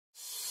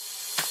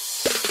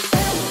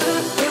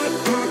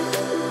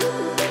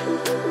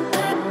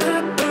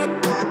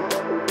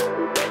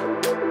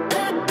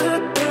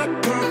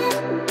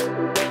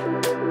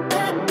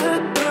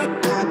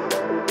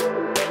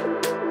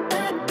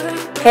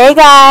Hey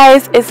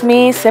guys, it's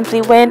me, Simply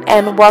Win,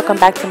 and welcome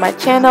back to my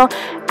channel.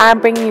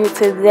 I'm bringing you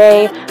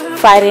today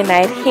Friday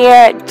Night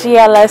Hair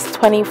GLS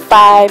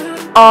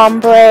 25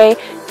 Ombre,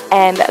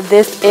 and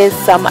this is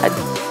some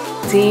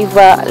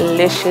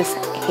diva-licious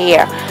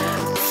hair.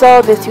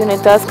 So this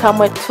unit does come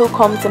with 2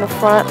 combs in the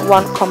front,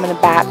 1 comb in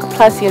the back,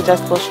 plus the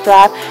adjustable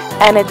strap,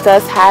 and it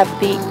does have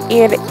the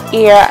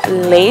ear-to-ear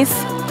lace.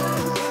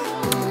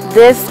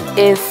 This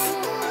is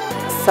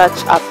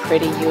such a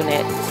pretty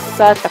unit.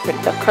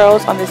 The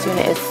curls on this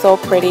unit is so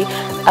pretty.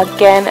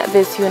 Again,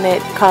 this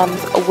unit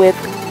comes with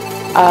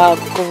a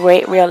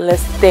great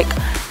realistic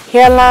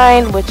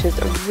hairline, which is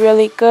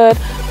really good.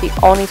 The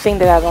only thing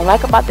that I don't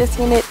like about this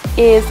unit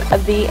is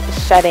the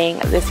shedding.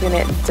 This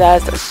unit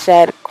does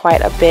shed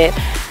quite a bit,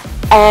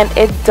 and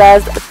it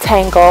does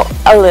tangle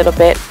a little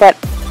bit, but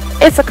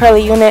it's a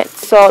curly unit,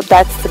 so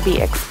that's to be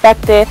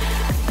expected.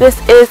 This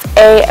is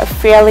a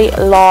fairly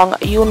long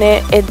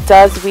unit. It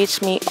does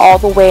reach me all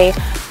the way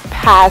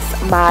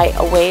past my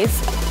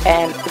waist,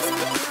 and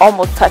it's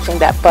almost touching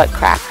that butt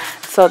crack.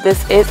 So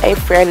this is a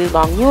fairly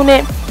long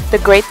unit. The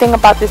great thing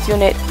about this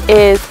unit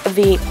is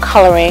the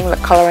coloring. The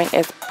coloring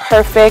is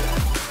perfect,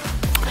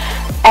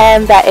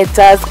 and that it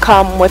does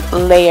come with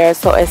layers,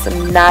 so it's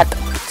not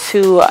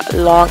too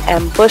long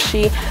and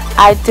bushy.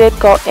 I did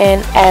go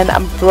in and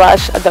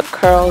brush the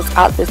curls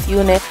out this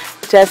unit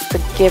just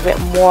to give it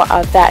more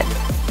of that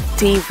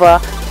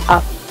diva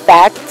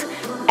effect,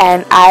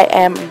 and I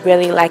am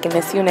really liking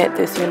this unit.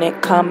 This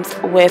unit comes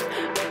with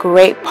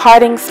great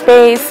parting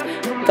space.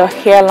 The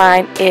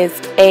hairline is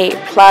A+,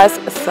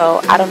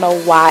 so I don't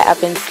know why I've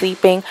been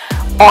sleeping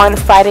on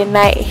Friday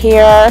Night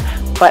Hair,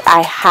 but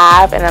I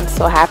have, and I'm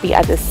so happy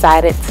I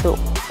decided to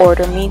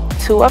order me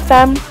 2 of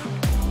them,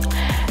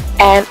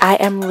 and I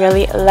am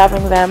really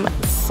loving them.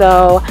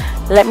 So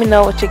let me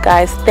know what you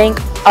guys think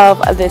of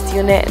this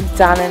unit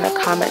down in the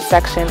comment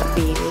section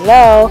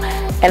below,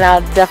 and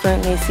I'll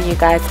definitely see you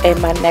guys in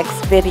my next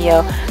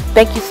video.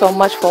 Thank you so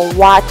much for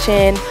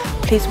watching.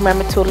 Please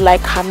remember to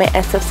like, comment,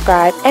 and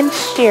subscribe, and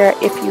share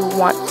if you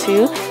want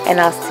to, and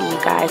I'll see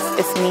you guys.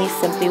 It's me,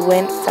 Simply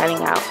Win,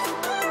 signing out.